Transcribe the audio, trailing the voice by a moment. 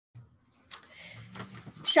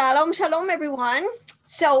Shalom, shalom, everyone.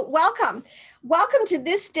 So welcome to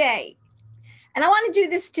this day. And I want to do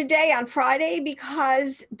this today on Friday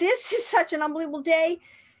because this is such an unbelievable day.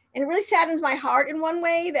 And it really saddens my heart in one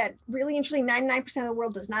way that really and truly 99% of the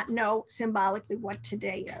world does not know symbolically what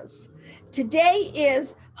today is. Today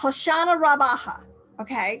is Hoshana Rabbah,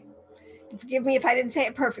 okay? Forgive me if I didn't say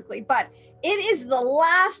it perfectly, but it is the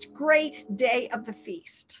last great day of the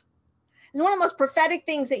feast. It's one of the most prophetic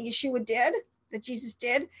things that Yeshua did, that Jesus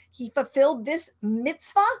did. He fulfilled this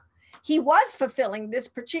mitzvah. He was fulfilling this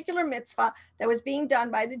particular mitzvah that was being done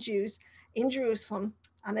by the Jews in Jerusalem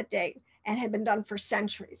on that day and had been done for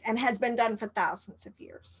centuries and has been done for thousands of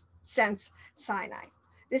years since Sinai.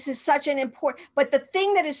 This is such an important, but the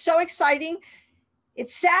thing that is so exciting,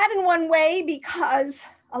 it's sad in one way because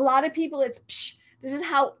a lot of people, this is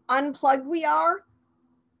how unplugged we are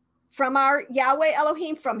from our Yahweh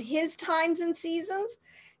Elohim, from his times and seasons,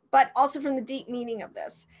 but also from the deep meaning of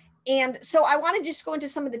this. And so I want to just go into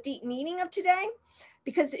some of the deep meaning of today,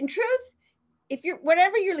 because in truth, if you're,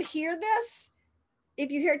 whatever you hear this,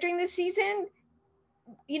 if you hear it during this season,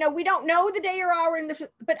 you know, we don't know the day or hour,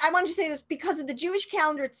 but I want to say this because of the Jewish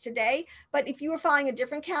calendar, it's today. But if you were following a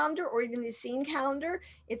different calendar or even the Essene calendar,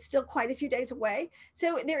 it's still quite a few days away.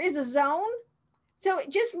 So there is a zone. So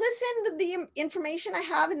just listen to the information I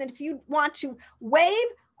have. And then if you want to wave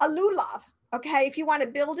a lulav, okay, if you want to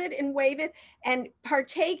build it and wave it and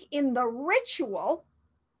partake in the ritual,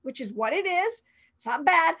 which is what it is, it's not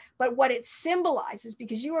bad, but what it symbolizes,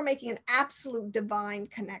 because you are making an absolute divine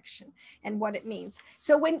connection and what it means.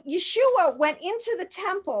 So when Yeshua went into the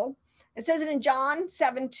temple, it says it in John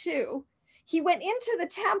 7:2, he went into the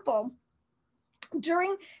temple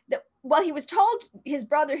during the, well, he was told his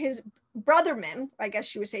brothermen, I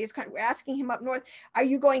guess you would say, is kind of asking him up north, are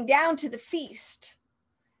you going down to the feast?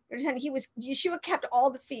 Yeshua kept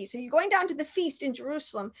all the feasts. So you're going down to the feast in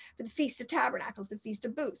Jerusalem for the Feast of Tabernacles, the Feast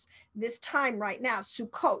of Booths, this time right now,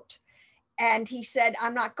 Sukkot. And he said,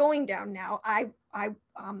 I'm not going down now. I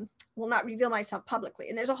will not reveal myself publicly.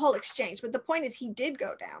 And there's a whole exchange. But the point is he did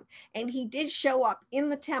go down and he did show up in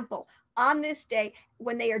the temple on this day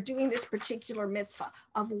when they are doing this particular mitzvah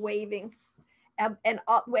of waving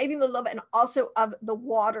waving the lulav and also of the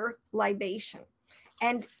water libation.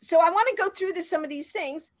 And so I want to go through some of these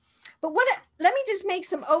things, but let me just make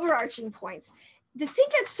some overarching points. The thing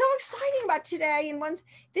that's so exciting about today,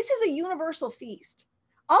 this is a universal feast.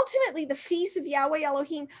 Ultimately, the feasts of Yahweh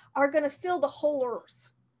Elohim are going to fill the whole earth,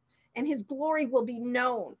 and his glory will be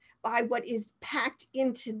known by what is packed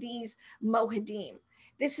into these moedim.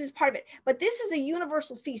 This is part of it, but this is a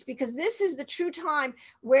universal feast because this is the true time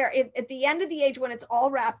where at the end of the age, when it's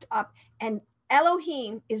all wrapped up and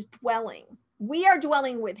Elohim is dwelling. We are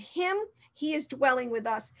dwelling with him. He is dwelling with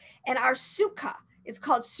us. And our Sukkah, it's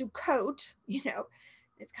called Sukkot, you know,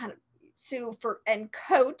 it's kind of Su for and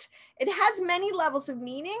coat. It has many levels of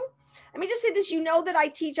meaning. Let me just say this, you know that I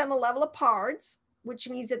teach on the level of parts, which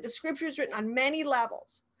means that the scripture is written on many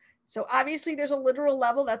levels. So obviously there's a literal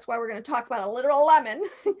level. That's why we're going to talk about a literal lemon.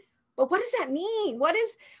 But what does that mean? What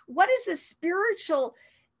is the spiritual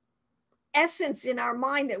essence in our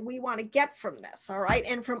mind that we want to get from this? All right.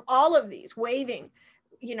 And from all of these waving,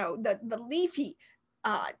 you know, the leafy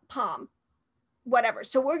palm, whatever.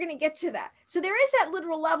 So we're going to get to that. So there is that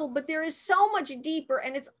literal level, but there is so much deeper,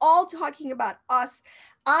 and it's all talking about us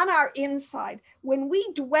on our inside. When we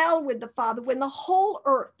dwell with the Father, when the whole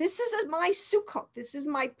earth, this is my Sukkot, this is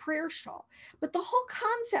my prayer shawl. But the whole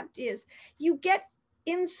concept is you get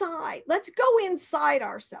inside. Let's go inside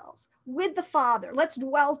ourselves with the Father. Let's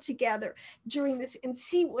dwell together during this and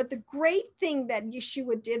see what the great thing that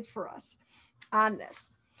Yeshua did for us on this.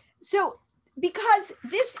 So, because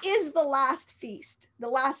this is the last feast, the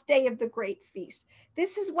last day of the great feast.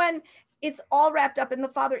 This is when it's all wrapped up and the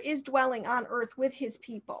Father is dwelling on earth with his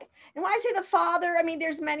people. And when I say the Father, I mean,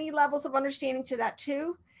 there's many levels of understanding to that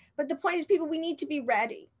too. But the point is, people, we need to be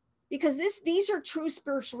ready, because these are true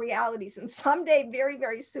spiritual realities. And someday, very,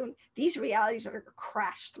 very soon, these realities are going to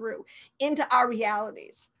crash through into our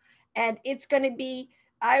realities. And it's going to be,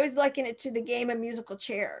 I always liken it to the game of musical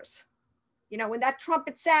chairs. You know, when that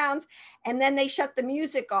trumpet sounds and then they shut the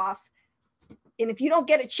music off, and if you don't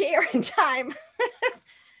get a chair in time,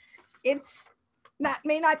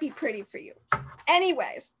 may not be pretty for you.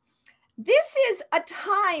 Anyways, this is a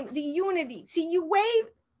time, the unity. See, you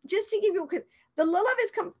wave, just to give you the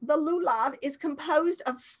lulav is composed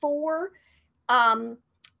of 4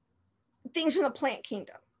 things from the plant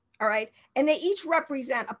kingdom. All right. And they each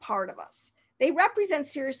represent a part of us. They represent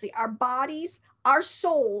seriously our bodies, our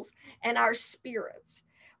souls, and our spirits.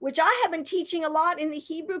 which I have been teaching a lot in the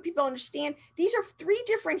Hebrew. People understand these are 3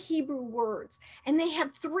 different Hebrew words, and they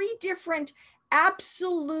have 3 different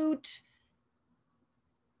absolute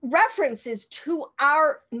references to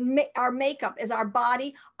our makeup as our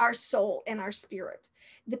body, our soul, and our spirit.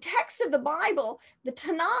 The text of the Bible, the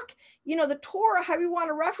Tanakh, the Torah, however you want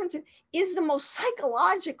to reference it, is the most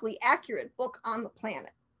psychologically accurate book on the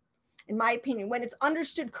planet, in my opinion, when it's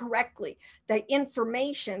understood correctly, the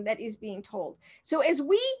information that is being told. So as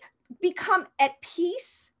we become at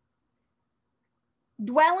peace,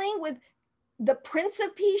 dwelling with the Prince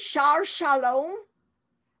of Peace, Shar Shalom,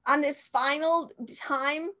 on this final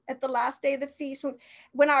time at the last day of the feast,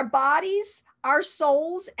 when our bodies, our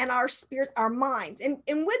souls, and our spirits, our minds, and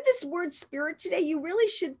with this word spirit today, you really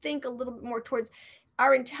should think a little bit more towards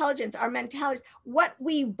our intelligence, our mentalities, what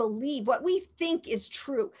we believe, what we think is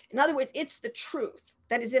true. In other words, it's the truth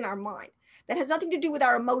that is in our mind. That has nothing to do with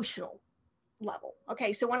our emotional level.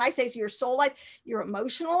 Okay, so when I say your soul life, your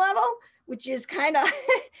emotional level, which is kind of,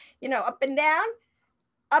 up and down,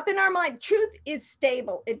 up in our mind, truth is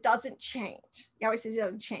stable. It doesn't change. He always says it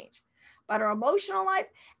doesn't change. But our emotional life,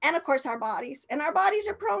 and of course our bodies, and our bodies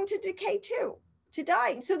are prone to decay too, to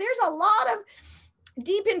dying. So there's a lot of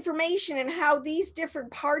deep information in how these different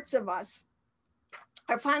parts of us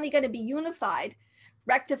are finally going to be unified,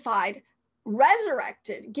 rectified,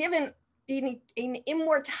 resurrected, given in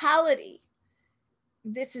immortality.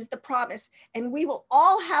 This is the promise. And we will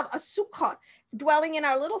all have a Sukkot, dwelling in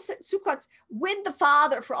our little Sukkots with the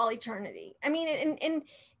Father for all eternity. I mean, and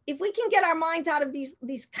if we can get our minds out of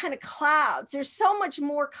these kind of clouds, there's so much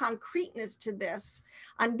more concreteness to this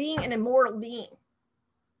on being an immortal being.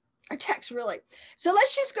 Our text really. So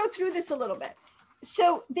let's just go through this a little bit.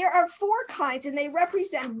 So there are 4 kinds, and they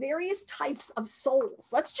represent various types of souls.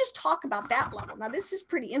 Let's just talk about that level. Now, this is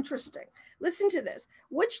pretty interesting. Listen to this.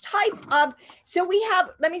 Which type of, so we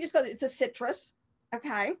have, let me just go, it's a citrus,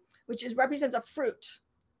 okay, which represents a fruit.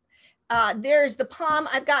 There's the palm.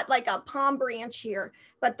 I've got like a palm branch here,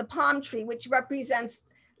 but the palm tree, which represents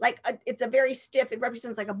it's a very stiff, it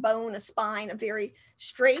represents like a bone, a spine, a very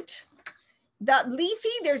straight. The leafy,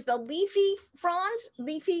 there's the leafy fronds,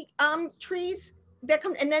 leafy trees that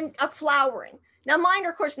come, and then a flowering. Now mine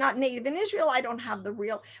are of course not native in Israel. I don't have the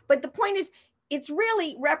real, but the point is it's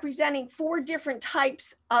really representing 4 different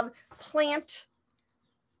types of plant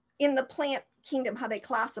in the plant kingdom, how they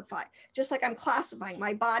classify, just like I'm classifying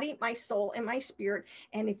my body, my soul, and my spirit.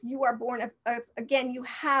 And if you are born again, you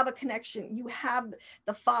have a connection, you have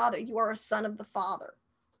the Father, you are a son of the Father.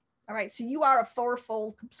 All right, so you are a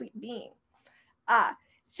 4-fold complete being.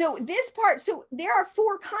 So this part, so there are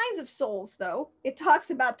 4 kinds of souls, though. It talks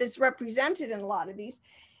about this represented in a lot of these.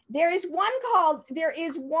 There is one,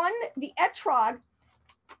 the etrog,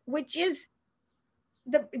 which is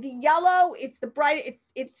the yellow, it's the bright,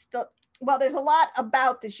 it's the, well, there's a lot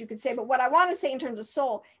about this you could say, but what I want to say in terms of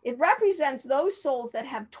soul, it represents those souls that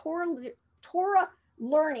have Torah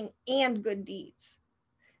learning and good deeds.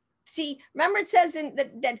 See, remember it says in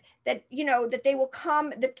that they will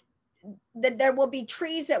come, that there will be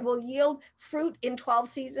trees that will yield fruit in 12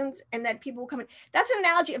 seasons, and that people will come in. That's an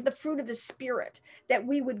analogy of the fruit of the spirit that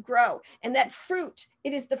we would grow. And that fruit,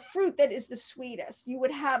 it is the fruit that is the sweetest. You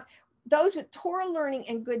would have those with Torah learning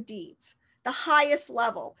and good deeds, the highest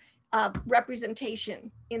level of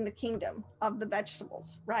representation in the kingdom of the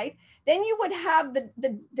vegetables, right? Then you would have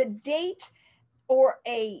the date or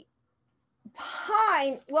a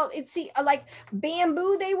pine, well, it's like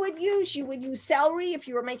bamboo they would use. You would use celery if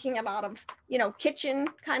you were making it out of, kitchen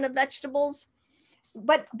kind of vegetables.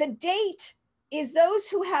 But the date is those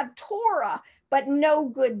who have Torah, but no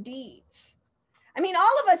good deeds. I mean,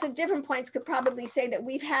 all of us at different points could probably say that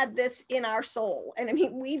we've had this in our soul. And I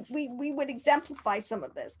mean, we would exemplify some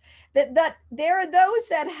of this, that there are those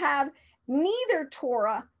that have neither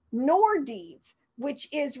Torah nor deeds, which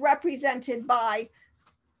is represented by,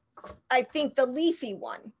 I think, the leafy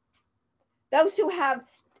one. Those who have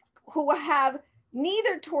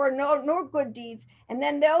neither Torah nor good deeds. And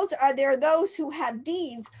then there are those who have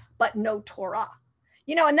deeds, but no Torah.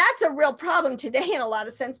 And that's a real problem today in a lot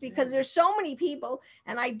of sense, because there's so many people,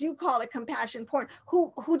 and I do call it compassion porn,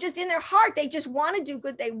 who just in their heart, they just want to do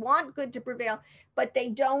good. They want good to prevail, but they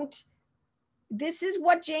don't. This is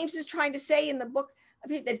what James is trying to say in the book,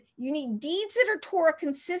 that you need deeds that are Torah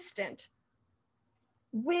consistent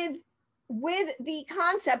with the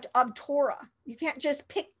concept of Torah. You can't just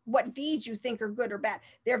pick what deeds you think are good or bad.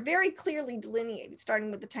 They're very clearly delineated,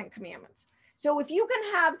 starting with the 10 Commandments. So if you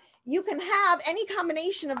can have any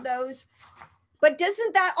combination of those, but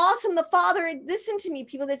doesn't that awesome? The Father, listen to me,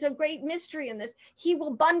 people, there's a great mystery in this. He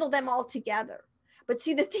will bundle them all together. But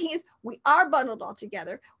see, the thing is, we are bundled all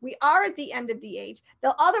together. We are at the end of the age.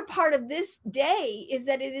 The other part of this day is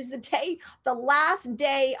that it is the last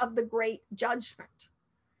day of the great judgment.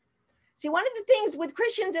 See, one of the things with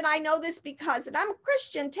Christians, and I know this because, and I'm a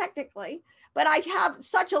Christian technically, but I have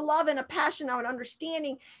such a love and a passion now and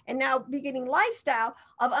understanding, and now beginning lifestyle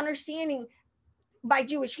of understanding by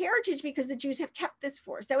Jewish heritage, because the Jews have kept this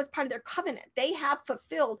for us. That was part of their covenant. They have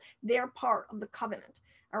fulfilled their part of the covenant.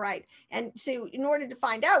 All right. And so in order to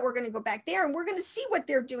find out, we're going to go back there and we're going to see what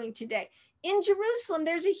they're doing today. In Jerusalem,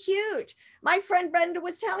 there's a huge, my friend Brenda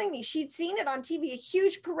was telling me, she'd seen it on TV, a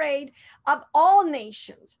huge parade of all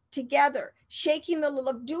nations together, shaking the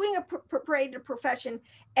lulav, doing a parade of profession,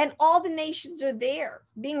 and all the nations are there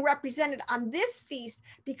being represented on this feast,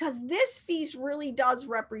 because this feast really does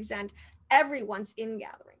represent everyone's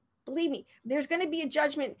ingathering. Believe me, there's going to be a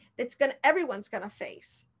judgment everyone's going to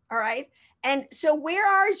face. All right. And so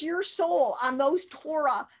where is your soul on those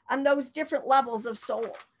Torah, on those different levels of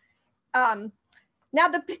soul? Now,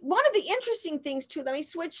 one of the interesting things too, I'm going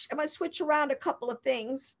to switch around a couple of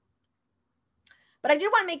things, but I did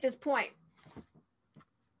want to make this point.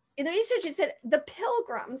 In the research, it said the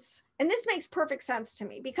pilgrims, and this makes perfect sense to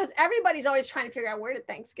me, because everybody's always trying to figure out, where did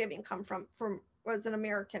Thanksgiving come from as an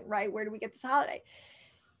American, right? Where do we get this holiday?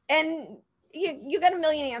 And you got a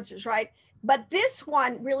million answers, right? But this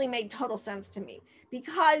one really made total sense to me,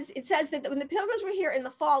 because it says that when the pilgrims were here in the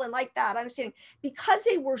fall, and like that, understanding, because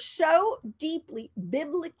they were so deeply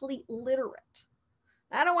biblically literate.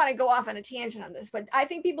 I don't want to go off on a tangent on this, but I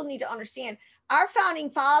think people need to understand our founding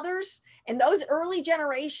fathers and those early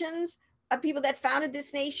generations of people that founded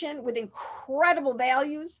this nation with incredible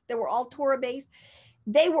values that were all Torah based.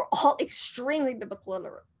 They were all extremely biblical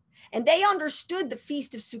literate. And they understood the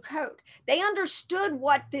Feast of Sukkot. They understood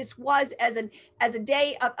what this was as a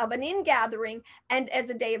day of an ingathering, and as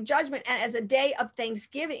a day of judgment, and as a day of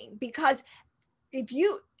thanksgiving. Because if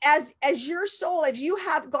you, as your soul, if you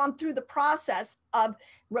have gone through the process of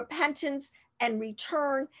repentance and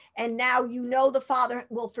return, and now you know the Father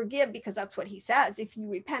will forgive, because that's what he says. If you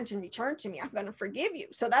repent and return to me, I'm going to forgive you.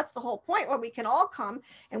 So that's the whole point, where we can all come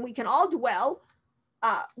and we can all dwell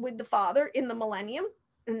with the Father in the millennium,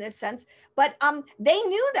 in this sense. But they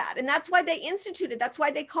knew that, and that's why they instituted, that's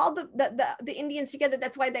why they called the Indians together.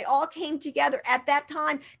 That's why they all came together at that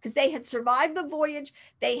time, because they had survived the voyage.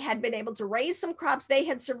 They had been able to raise some crops. They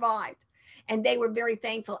had survived, and they were very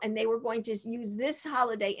thankful, and they were going to use this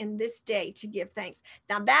holiday and this day to give thanks.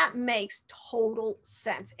 Now that makes total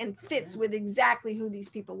sense and fits with exactly who these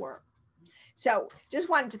people were. So just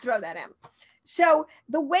wanted to throw that in. So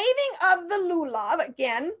the waving of the lulav,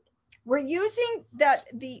 again, we're using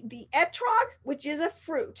the etrog, which is a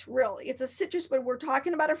fruit, really. It's a citrus, but we're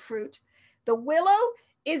talking about a fruit. The willow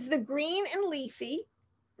is the green and leafy,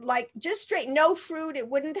 like just straight, no fruit. It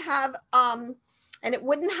wouldn't have, and it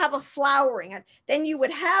wouldn't have a flowering. Then you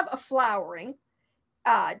would have a flowering,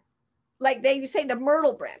 like they say the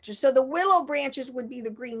myrtle branches. So the willow branches would be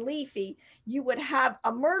the green leafy. You would have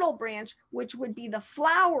a myrtle branch, which would be the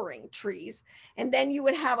flowering trees. And then you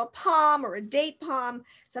would have a palm or a date palm,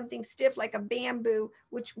 something stiff like a bamboo,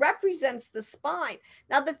 which represents the spine.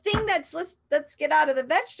 Now the thing let's get out of the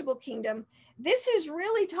vegetable kingdom. This is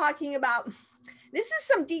really talking about, this is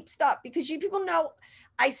some deep stuff, because you people know,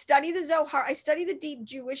 I study the Zohar, I study the deep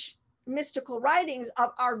Jewish mystical writings of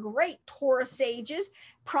our great Torah sages,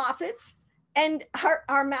 prophets, and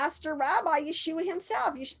our master rabbi, Yeshua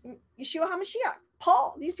himself, Yeshua HaMashiach,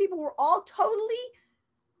 Paul. These people were all totally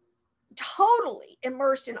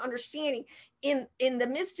immersed in understanding in the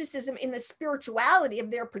mysticism, in the spirituality of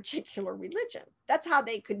their particular religion. That's how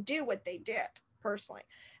they could do what they did, personally,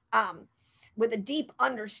 with a deep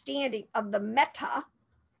understanding of the meta,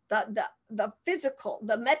 the physical,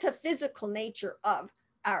 the metaphysical nature of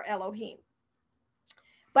our Elohim.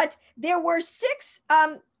 But there were 6,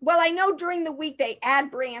 well, I know during the week they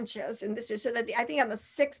add branches, and this is so that I think on the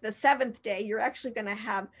 7th day, you're actually going to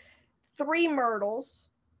have 3 myrtles,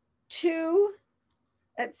 2,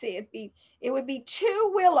 let's see, it would be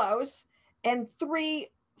 2 willows and 3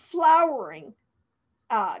 flowering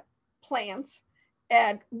plants,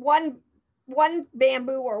 and one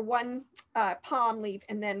bamboo or 1 palm leaf,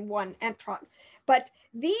 and then 1 etrog. But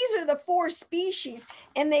these are the 4 species,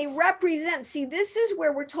 and they represent, see, this is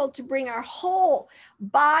where we're told to bring our whole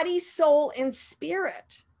body, soul, and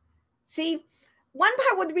spirit. See, one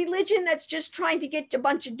part with religion that's just trying to get a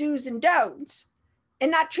bunch of do's and don'ts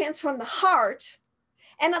and not transform the heart.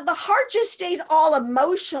 And the heart just stays all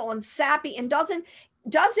emotional and sappy and doesn't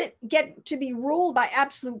get to be ruled by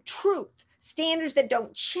absolute truth, standards that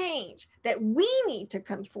don't change, that we need to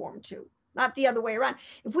conform to. not the other way around.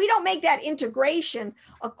 If we don't make that integration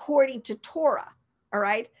according to Torah, all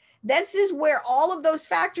right, this is where all of those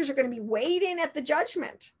factors are going to be weighed in at the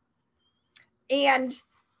judgment. And,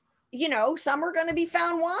 you know, some are going to be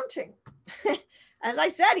found wanting. As I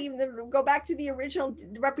said, even go back to the original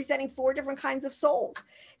representing 4 different kinds of souls.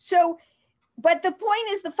 So, but the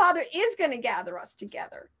point is the Father is going to gather us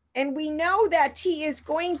together. And we know that he is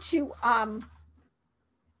going to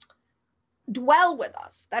dwell with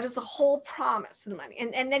us. That is the whole promise of the money.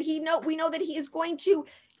 And that we know that he is going to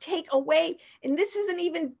take away, and this is an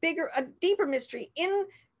even bigger, a deeper mystery. In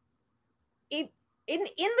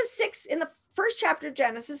the first chapter of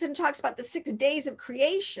Genesis, and talks about the 6 days of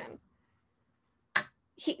creation,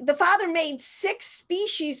 the Father made 6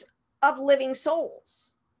 species of living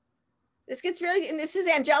souls. This gets really, and this is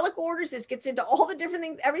angelic orders. This gets into all the different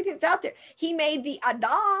things, everything that's out there. He made the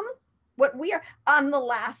Adam, what we are, on the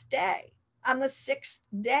last day, on the 6th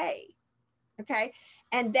day. Okay.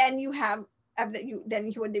 And then you have,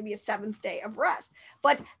 then would there be a 7th day of rest.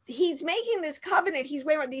 But he's making this covenant. He's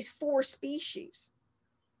weighing these 4 species,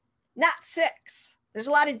 not 6. There's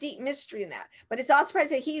a lot of deep mystery in that, but it's also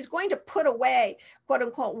present. He's going to put away, quote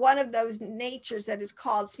unquote, one of those natures that is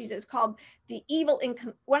called species. It's called the evil,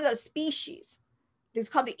 one of those species. It's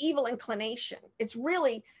called the evil inclination. It's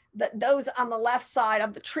really those on the left side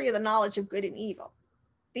of the tree of the knowledge of good and evil.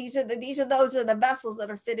 Those are the vessels that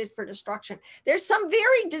are fitted for destruction. There's some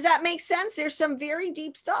very, does that make sense? There's some very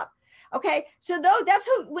deep stuff. Okay, so that's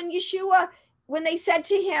who, when Yeshua, when they said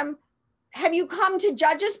to him, have you come to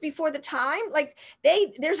judge us before the time? Like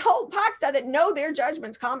there's whole pakta that know their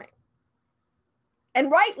judgment's coming. And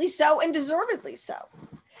rightly so, and deservedly so.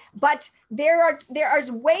 But there is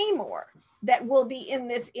way more that will be in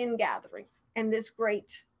this ingathering and this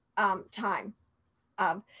great time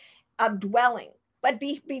of dwelling. But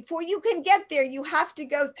before you can get there, you have to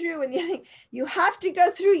go through, and you have to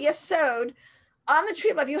go through Yesod on the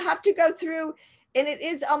tree of life. You have to go through. And it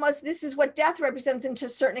is almost, this is what death represents, into a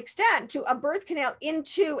certain extent, to a birth canal,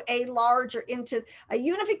 into a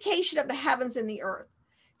unification of the heavens and the earth.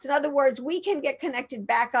 So in other words, we can get connected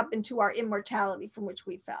back up into our immortality from which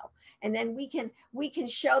we fell. And then we can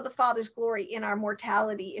show the Father's glory in our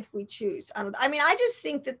mortality if we choose. I mean, I just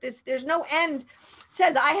think that there's no end. It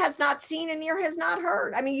says, eye has not seen and ear has not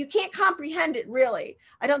heard. I mean, you can't comprehend it really.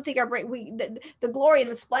 I don't think our brain, the glory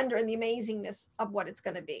and the splendor and the amazingness of what it's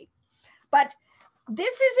going to be. But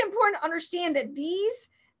this is important to understand, that these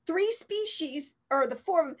 3 species, or the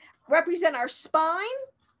 4, represent our spine.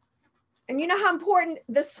 And you know how important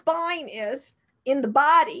the spine is in the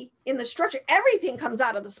body, in the structure. Everything comes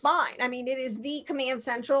out of the spine. I mean, it is the command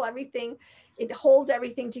central, everything. It holds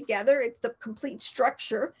everything together. It's the complete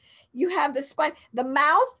structure. You have the spine, the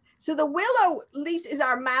mouth. So the willow leaves is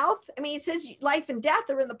our mouth. I mean, it says life and death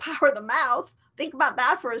are in the power of the mouth. Think about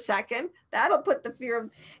that for a second. That'll put the fear of,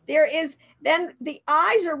 then the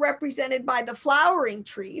eyes are represented by the flowering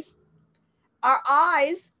trees. Our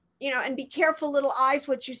eyes, and be careful, little eyes,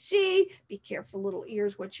 what you see, be careful, little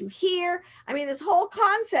ears, what you hear. I mean, this whole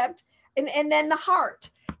concept, and then the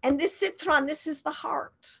heart. And this citron, this is the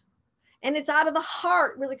heart. And it's out of the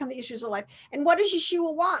heart really come the issues of life. And what does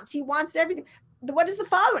Yeshua want? He wants everything. What does the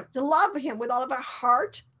Father want? To love him with all of our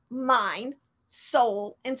heart, mind,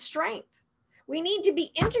 soul, and strength. We need to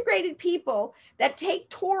be integrated people that take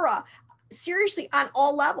Torah seriously on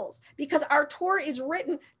all levels, because our Torah is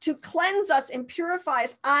written to cleanse us and purify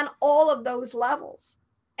us on all of those levels,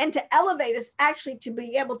 and to elevate us actually to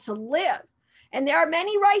be able to live. And there are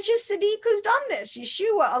many righteous Sadiq who's done this.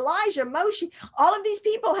 Yeshua, Elijah, Moshe, all of these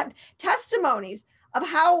people have testimonies of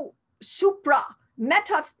how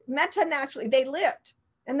meta naturally they lived,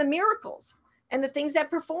 and the miracles and the things that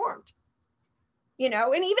performed. And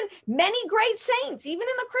even many great saints, even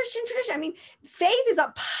in the Christian tradition. I mean, faith is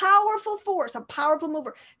a powerful force, a powerful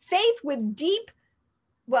mover. Faith with deep,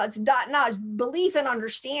 it's knowledge, belief and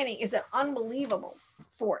understanding is an unbelievable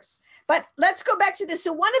force. But let's go back to this.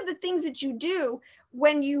 So one of the things that you do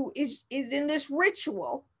when is in this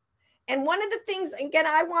ritual, and one of the things, again,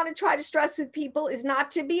 I want to try to stress with people, is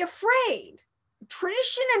not to be afraid.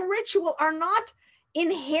 Tradition and ritual are not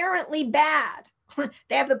inherently bad.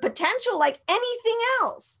 They have the potential like anything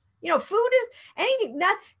else. Food is anything,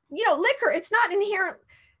 not, liquor, it's not inherent.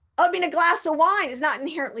 I mean, a glass of wine is not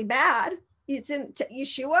inherently bad.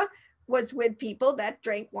 Yeshua was with people that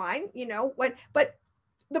drank wine, but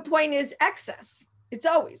the point is excess. It's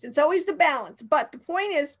always the balance. But the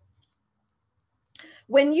point is,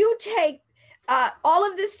 when you take all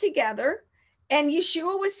of this together, and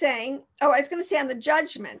Yeshua was saying, I was going to say on the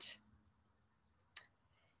judgment,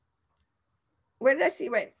 where did I see?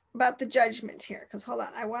 Wait, about the judgment here, because hold on,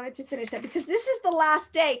 I wanted to finish that because this is the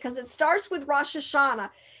last day, because it starts with Rosh Hashanah.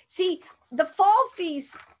 See, the fall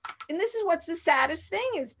feast, and this is what's the saddest thing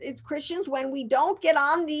is it's Christians, when we don't get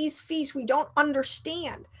on these feasts, we don't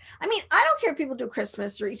understand. I mean, I don't care if people do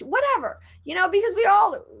Christmas or Easter, whatever, you know, because we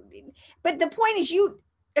all, but the point is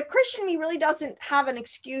a Christian me really doesn't have an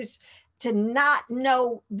excuse to not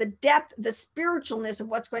know the depth, the spiritualness of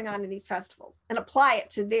what's going on in these festivals and apply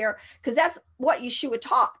it to their, because that's what Yeshua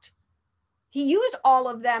taught. He used all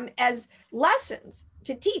of them as lessons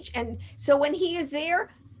to teach. And so when he is there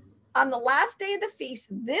on the last day of the feast,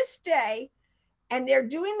 this day, and they're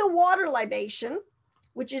doing the water libation,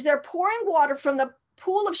 which is they're pouring water from the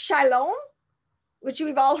pool of Shiloh, which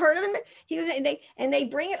we've all heard of. And they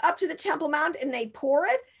bring it up to the Temple Mount and they pour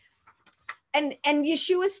it. And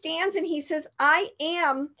Yeshua stands and he says, I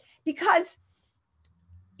am, because,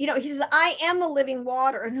 you know, he says, I am the living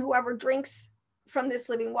water, and whoever drinks from this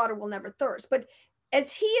living water will never thirst. But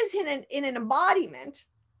as he is in an embodiment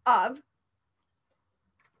of,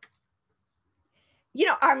 you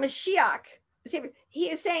know, our Mashiach, he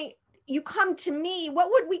is saying, you come to me.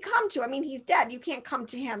 What would we come to? I mean, he's dead. You can't come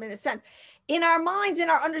to him in a sense. In our minds, in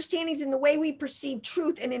our understandings, in the way we perceive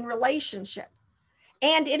truth, and in relationship,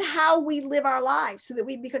 and in how we live our lives, so that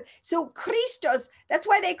we become, so Christos, that's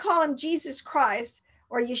why they call him Jesus Christ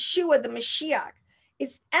or Yeshua, the Mashiach.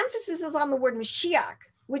 Its emphasis is on the word Mashiach,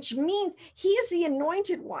 which means he is the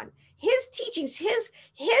anointed one. His teachings, his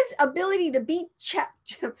ability to be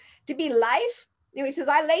life. You know, he says,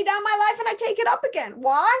 I lay down my life and I take it up again.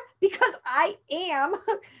 Why? Because I am,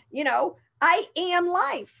 you know, I am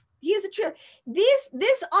life. He is the truth.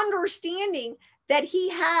 This understanding that he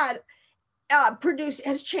had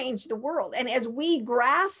has changed the world. And as we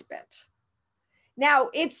grasp it, now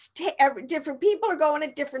it's different people are going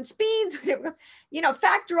at different speeds, you know,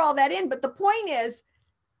 factor all that in. But the point is,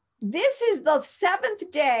 this is the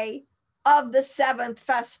 7th day of the 7th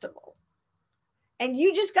festival. And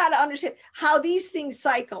you just got to understand how these things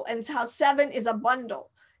cycle, and how 7 is a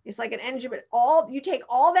bundle. It's like an engine, but you take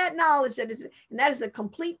all that knowledge and that is the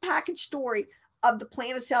complete package story of the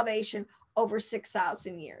plan of salvation over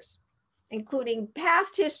 6,000 years. Including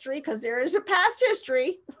past history, because there is a past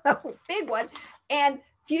history, a big one, and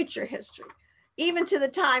future history, even to the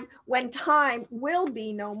time when time will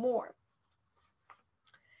be no more.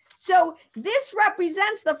 So this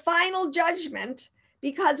represents the final judgment,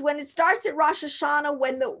 because when it starts at Rosh Hashanah,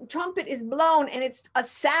 when the trumpet is blown and it's a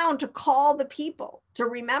sound to call the people to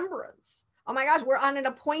remembrance. Oh my gosh, we're on an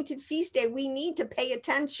appointed feast day. We need to pay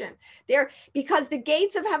attention there, because the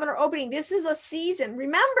gates of heaven are opening. This is a season.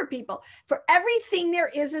 Remember, people, for everything there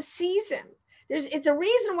is a season. It's a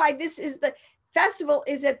reason why this is the festival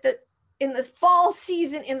is in the fall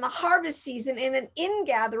season, in the harvest season, in an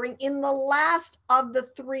ingathering, in the last of the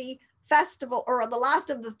 3 festival, or the last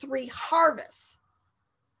of the 3 harvests.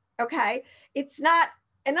 Okay, it's not,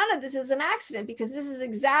 and none of this is an accident, because this is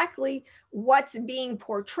exactly what's being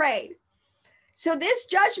portrayed. So this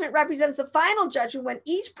judgment represents the final judgment, when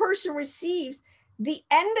each person receives the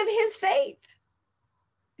end of his faith,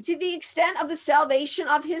 to the extent of the salvation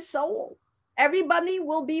of his soul. Everybody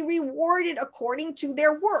will be rewarded according to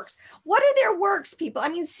their works. What are their works, people? I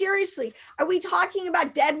mean, seriously, are we talking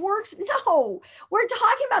about dead works? No, we're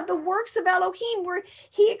talking about the works of Elohim, where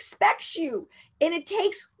he expects you, and it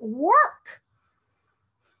takes work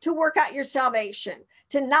to work out your salvation,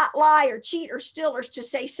 to not lie or cheat or steal, or to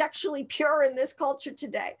stay sexually pure in this culture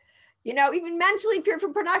today. You know, even mentally pure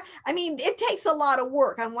from pornography. I mean, it takes a lot of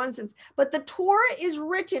work on one sense, but the Torah is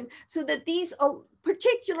written so that these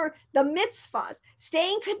the mitzvahs,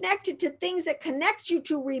 staying connected to things that connect you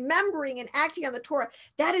to remembering and acting on the Torah,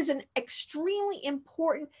 that is an extremely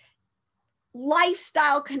important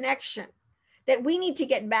lifestyle connection that we need to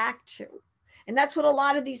get back to. And that's what a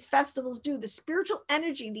lot of these festivals do. The spiritual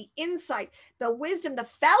energy, the insight, the wisdom, the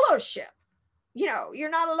fellowship. You know,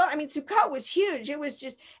 you're not alone. I mean, Sukkot was huge. It was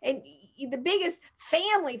just, and the biggest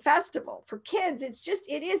family festival for kids.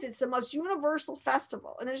 It's the most universal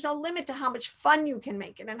festival. And there's no limit to how much fun you can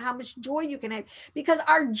make it and how much joy you can have, because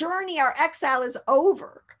our journey, our exile is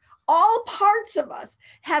over. All parts of us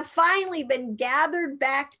have finally been gathered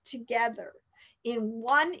back together in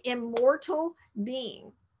one immortal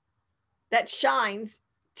being that shines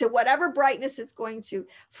to whatever brightness it's going to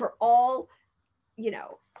for all, you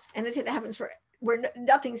know, and they say that happens for where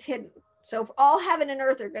nothing's hidden. So if all heaven and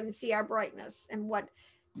earth are going to see our brightness and what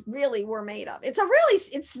really we're made of. It's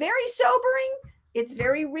very sobering. It's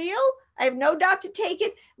very real. I have no doubt to take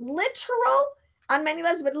it literal on many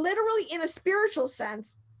levels, but literally in a spiritual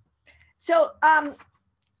sense. So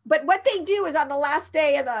But what they do is on the last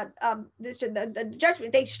day of the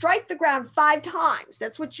judgment, they strike the ground 5 times.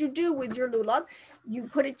 That's what you do with your lulav. You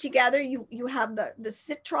put it together. You have the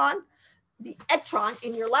citron, the etron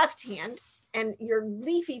in your left hand, and your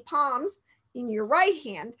leafy palms in your right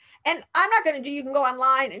hand. And I'm not going to do, you can go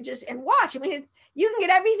online and watch. I mean, you can get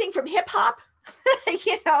everything from hip hop,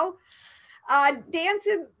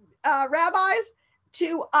 dancing rabbis,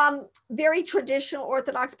 to very traditional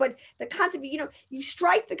Orthodox. But the concept, you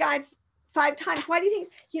strike the guy 5 times. Why do you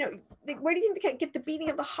think, where do you think they get the beating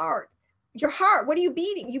of the heart? Your heart, what are you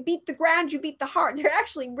beating? You beat the ground, you beat the heart. They're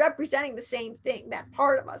actually representing the same thing, that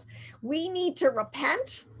part of us. We need to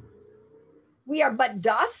repent. We are but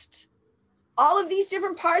dust. All of these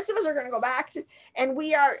different parts of us are going to go back to, and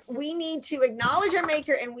we need to acknowledge our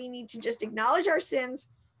maker, and we need to just acknowledge our sins.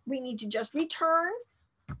 We need to just return.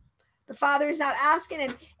 The Father is not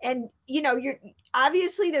asking, and you're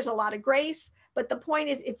obviously there's a lot of grace, but the point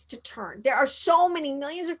is it's to turn. There are so many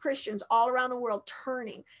millions of Christians all around the world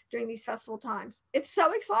turning during these festival times. It's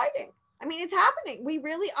so exciting. I mean, it's happening. We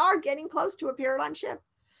really are getting close to a paradigm shift.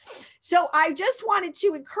 So I just wanted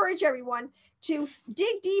to encourage everyone to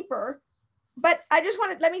dig deeper, but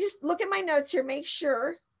let me just look at my notes here, make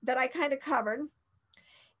sure that I kind of covered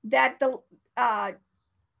that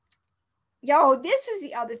this is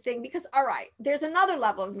the other thing, because, all right, there's another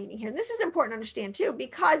level of meaning here. And this is important to understand too,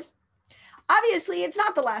 because obviously it's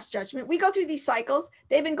not the last judgment. We go through these cycles.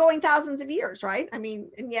 They've been going thousands of years, right? I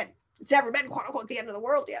mean, and yet it's never been quote unquote the end of the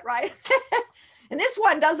world yet, right? And this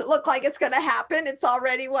one doesn't look like it's going to happen. It's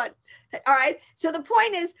already what? All right. So the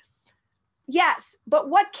point is, yes, but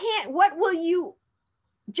what will you,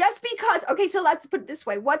 just because, okay, so let's put it this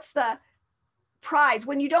way. What's the prize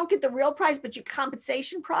when you don't get the real prize, but your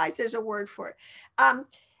compensation prize? There's a word for it.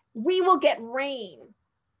 We will get rain.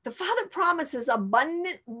 The Father promises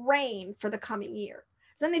abundant rain for the coming year.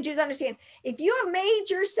 So then the Jews understand, if you have made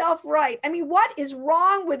yourself right, I mean, what is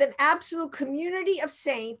wrong with an absolute community of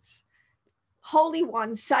saints, holy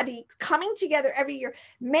ones, Sadiq, coming together every year,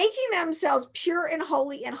 making themselves pure and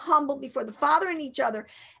holy and humble before the Father and each other,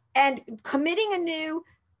 and committing anew,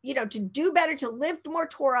 to do better, to live more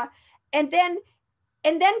Torah, and then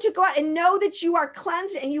to go out and know that you are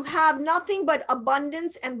cleansed and you have nothing but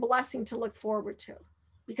abundance and blessing to look forward to,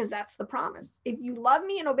 because that's the promise. If you love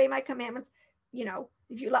me and obey my commandments,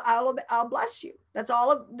 if you I'll bless you. That's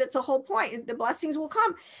the whole point. The blessings will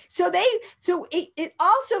come. So it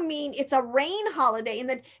also means it's a rain holiday, and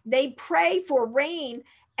that they pray for rain,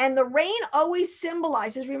 and the rain always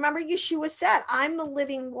symbolizes, remember Yeshua said, I'm the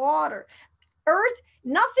living water. Earth,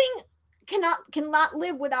 nothing cannot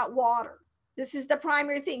live without water. This is the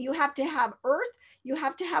primary thing. You have to have earth, you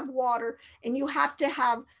have to have water, and you have to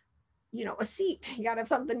have, a seat. You got to have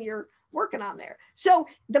something you're working on there. So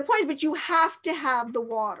the point is, but you have to have the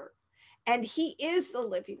water, and he is the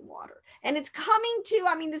living water. And it's coming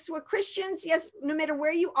to, this is what Christians, yes, no matter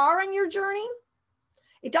where you are on your journey,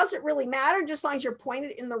 it doesn't really matter, just as long as you're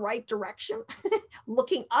pointed in the right direction,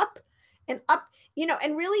 looking up and up,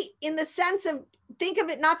 and really in the sense of, think of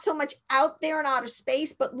it not so much out there and out of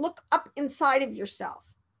space, but look up inside of yourself.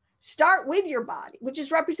 Start with your body, which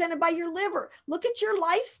is represented by your liver. Look at your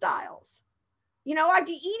lifestyles. Are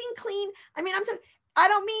you eating clean? I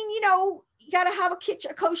don't mean, you got to have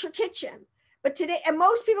a kosher kitchen. But today, and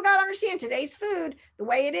most people got to understand today's food, the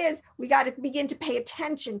way it is, we got to begin to pay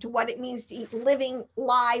attention to what it means to eat living,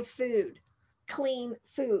 live food, clean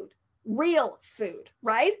food, real food,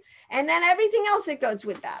 right? And then everything else that goes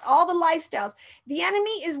with that, all the lifestyles. The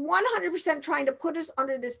enemy is 100% trying to put us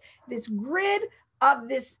under this grid of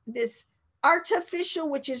this artificial,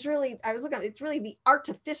 which is really, it's really the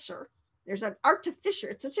artificer. There's an artificer.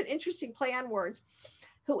 It's such an interesting play on words,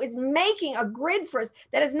 who is making a grid for us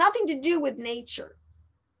that has nothing to do with nature.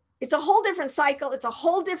 It's a whole different cycle. It's a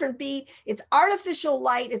whole different beat. It's artificial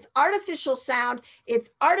light. It's artificial sound.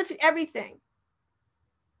 It's everything.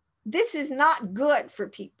 This is not good for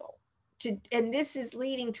people and this is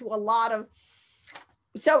leading to a lot of,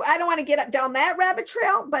 so I don't want to get down that rabbit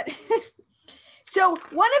trail, but so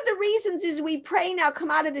one of the reasons is we pray now,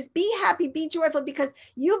 come out of this, be happy, be joyful, because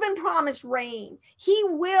you've been promised rain. He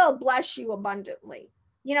will bless you abundantly.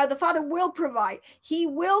 The Father will provide. He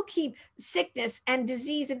will keep sickness and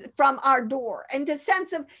disease from our door. And the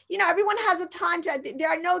sense of, everyone has a time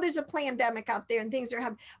I know there's a pandemic out there and things are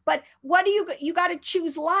happening, but you got to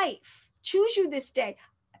choose life. Choose you this day.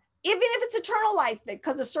 Even if it's eternal life,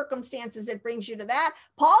 because of circumstances, it brings you to that.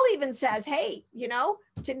 Paul even says, hey,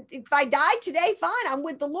 if I die today, fine, I'm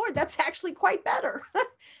with the Lord. That's actually quite better.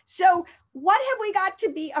 So what have we got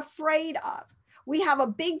to be afraid of? We have a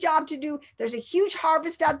big job to do. There's a huge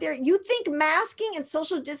harvest out there. You think masking and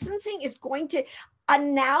social distancing is going to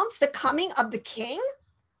announce the coming of the king?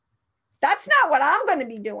 That's not what I'm going to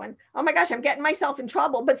be doing. Oh my gosh, I'm getting myself in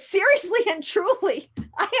trouble. But seriously and truly,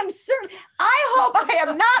 I am certain. I hope I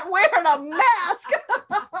am not wearing a mask.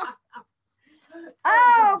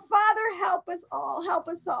 Oh, Father, help us all. Help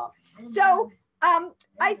us all. So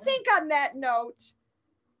I think on that note,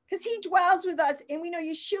 because he dwells with us and we know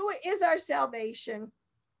Yeshua is our salvation,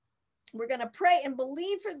 we're going to pray and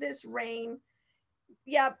believe for this rain.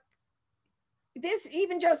 Yeah. This,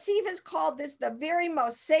 even Josephus called this the very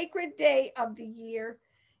most sacred day of the year.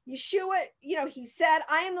 Yeshua, you know, he said,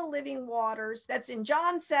 I am the living waters. That's in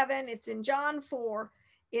John 7. It's in John 4.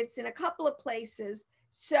 It's in a couple of places.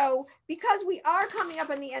 So because we are coming up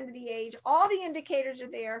on the end of the age, all the indicators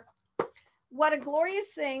are there. What a glorious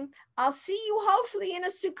thing. I'll see you hopefully in a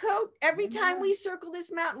Sukkot. Every time we circle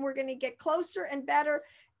this mountain, we're going to get closer and better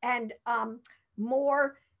and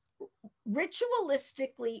more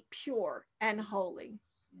ritualistically pure and holy.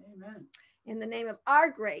 Amen. In the name of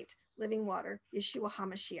our great living water, Yeshua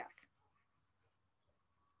HaMashiach.